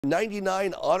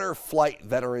99 Honor Flight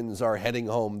veterans are heading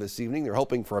home this evening. They're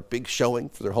hoping for a big showing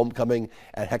for their homecoming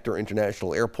at Hector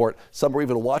International Airport. Some are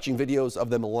even watching videos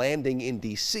of them landing in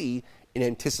D.C. in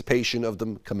anticipation of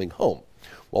them coming home.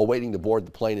 While waiting to board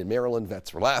the plane in Maryland,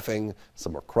 vets were laughing,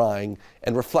 some were crying,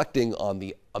 and reflecting on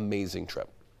the amazing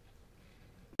trip.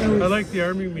 I like the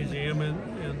Army Museum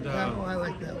and oh, I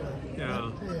like that one. Yeah.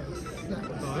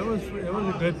 Yes, It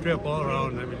was a good trip all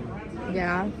around. I mean,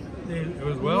 yeah, it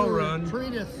was well run.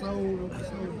 Treat us so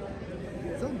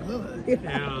good.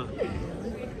 Yeah,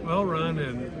 well run,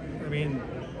 and I mean,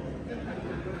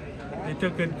 they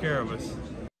took good care of us.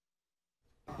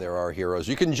 There are heroes.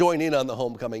 You can join in on the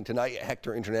homecoming tonight at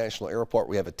Hector International Airport.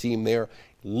 We have a team there.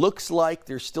 Looks like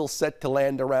they're still set to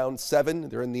land around 7.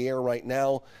 They're in the air right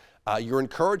now. You're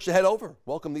encouraged to head over.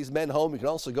 Welcome these men home. You can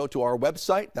also go to our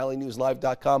website,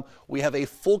 ValleyNewsLive.com. We have a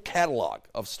full catalog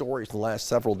of stories in the last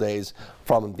several days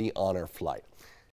from the Honor Flight.